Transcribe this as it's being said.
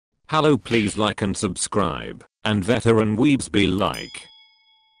Hello, please like and subscribe, and veteran weebs be like.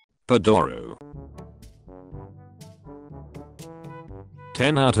 Padoro.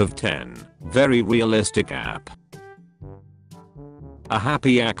 10 out of 10, very realistic app. A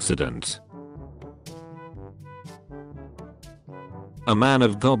happy accident. A man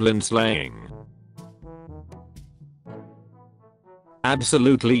of goblin slaying.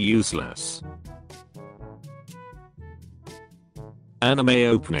 Absolutely useless. Anime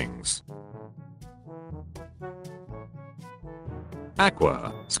openings.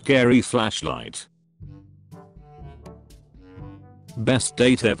 Aqua, scary flashlight. Best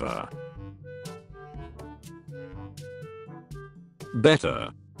date ever.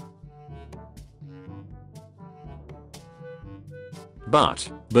 Better. But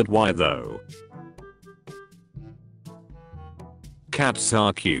why though? Cats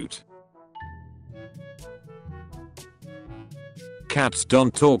are cute. Cats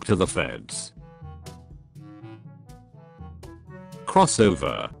don't talk to the feds.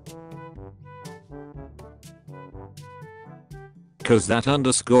 Crossover. Cause that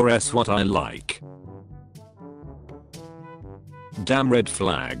 _s what I like. Damn red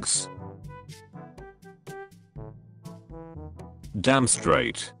flags. Damn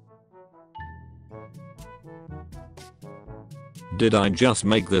straight. Did I just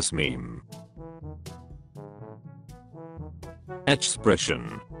make this meme?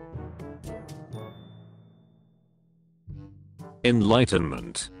 Expression.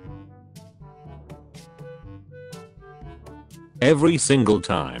 Enlightenment. Every single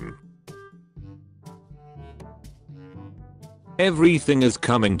time. Everything is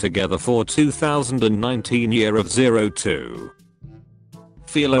coming together for 2019 year of 02.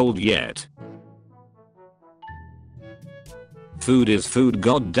 Feel old yet? Food is food,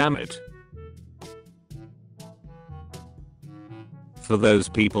 god damn it. For those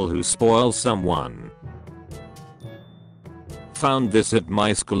people who spoil someone. Found this at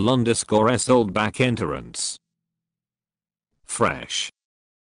my school _s old back entrance. Fresh.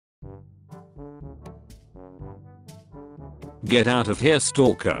 Get out of here,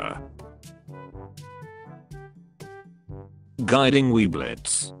 stalker. Guiding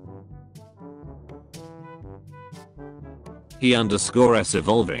weeblets. He _s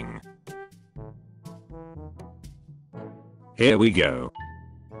evolving. Here we go.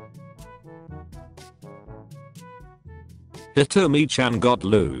 Hitomi-chan got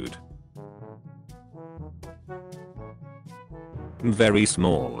lewd. Very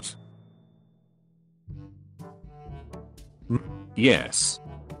smart. Yes.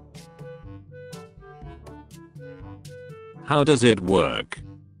 How does it work?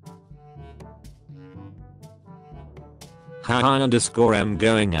 _m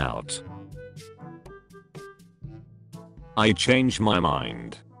going out. I changed my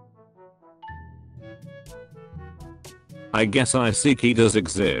mind. I guess I see he does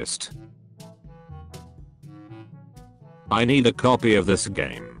exist. I need a copy of this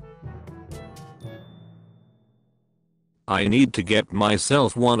game. I need to get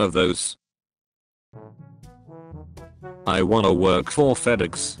myself one of those. I wanna work for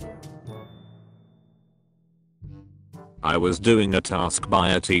FedEx. I was doing a task by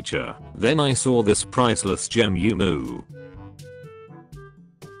a teacher, then I saw this priceless gem Yumu.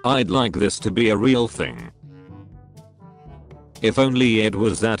 I'd like this to be a real thing. If only it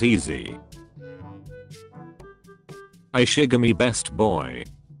was that easy. Ishigami best boy.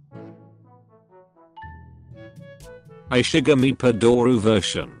 Ishigami Padoru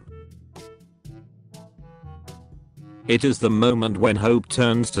version. It is the moment when hope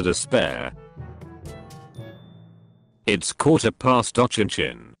turns to despair. It's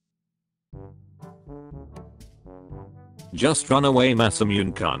 1:15. Just run away,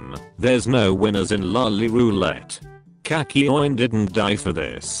 Masamune-kun. There's no winners in Lolly Roulette. Kakyoin didn't die for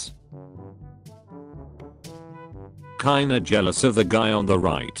this. Kinda jealous of the guy on the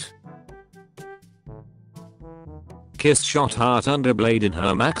right. Kiss shot heart underblade in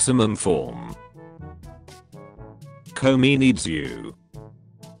her maximum form. Komi needs you.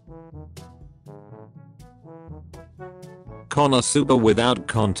 Konosuba without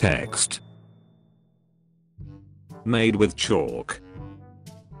context. Made with chalk.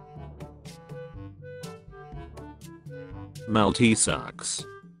 Malti sucks.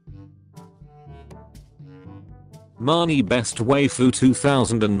 Mani best waifu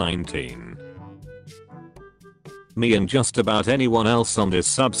 2019. Me and just about anyone else on this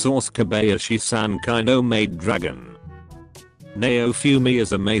subsource Kobayashi-san kinda made dragon. Naofumi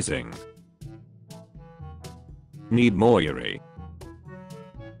is amazing. Need more Yuri.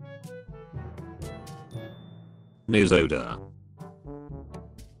 Nizoda.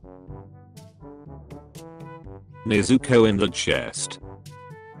 Nezuko in the chest.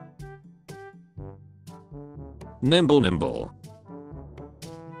 Nimble nimble.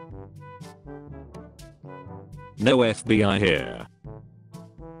 No FBI here.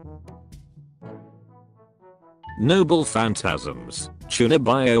 Noble phantasms,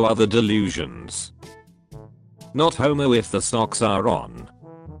 Chunibyo other delusions. Not homo if the socks are on.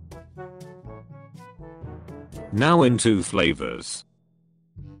 Now in 2 flavors.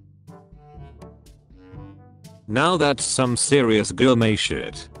 Now that's some serious gourmet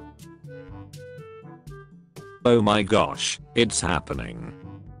shit. Oh my gosh, it's happening.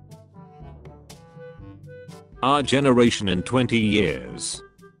 Our generation in 20 years.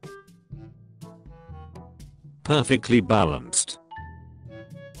 Perfectly balanced.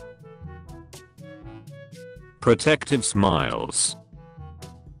 Protective smiles.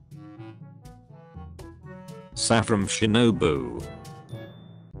 Saffron Shinobu.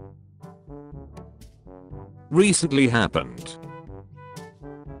 Recently happened.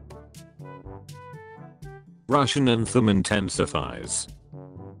 Russian anthem intensifies.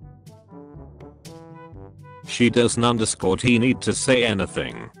 She doesn't underscore he need to say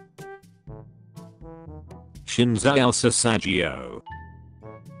anything. Shinzao Sasagio.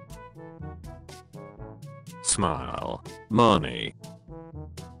 Smile. Money.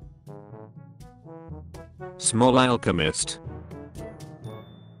 Small alchemist.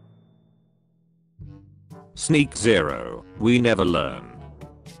 Sneak zero. We never learn.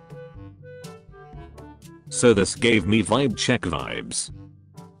 So this gave me vibe check vibes.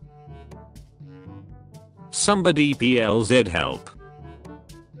 Somebody PLZ help.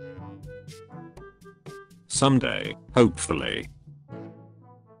 Someday, hopefully.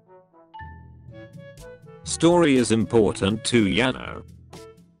 Story is important too, Yano.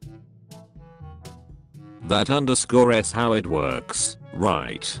 That underscore s how it works,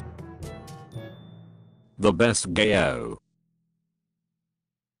 right? The best gayo.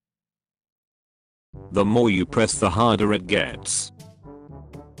 The more you press the harder it gets.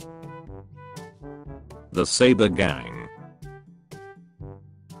 The Saber Gang.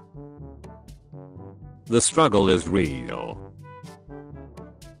 The struggle is real.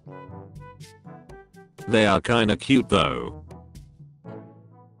 They are kinda cute though.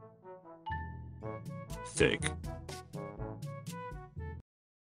 Thick.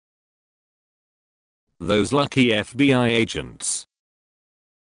 Those lucky FBI agents.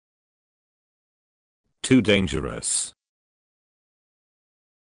 Too dangerous.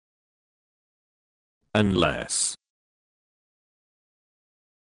 Unless.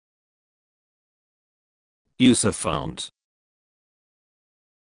 User font.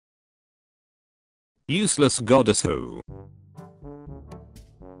 Useless goddess who.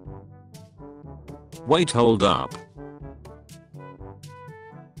 Wait, hold up.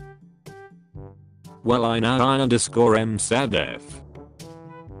 Well, I now I underscore m sadf.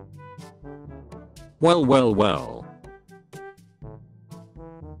 Well.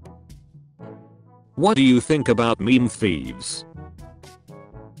 What do you think about meme thieves?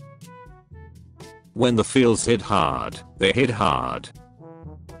 When the feels hit hard, they hit hard.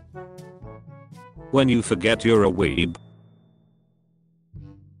 When you forget you're a weeb.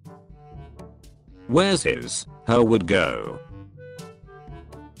 Where's his, her would go?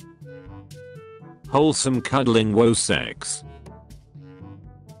 Wholesome cuddling woe sex.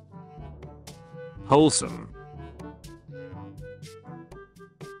 Wholesome.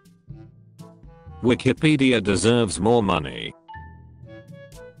 Wikipedia deserves more money.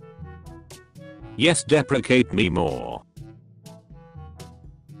 Yes, deprecate me more.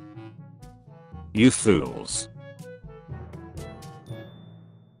 You fools.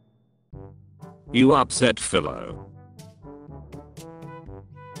 You upset Philo.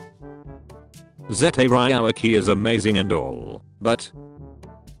 Zete Ryawaki is amazing and all, but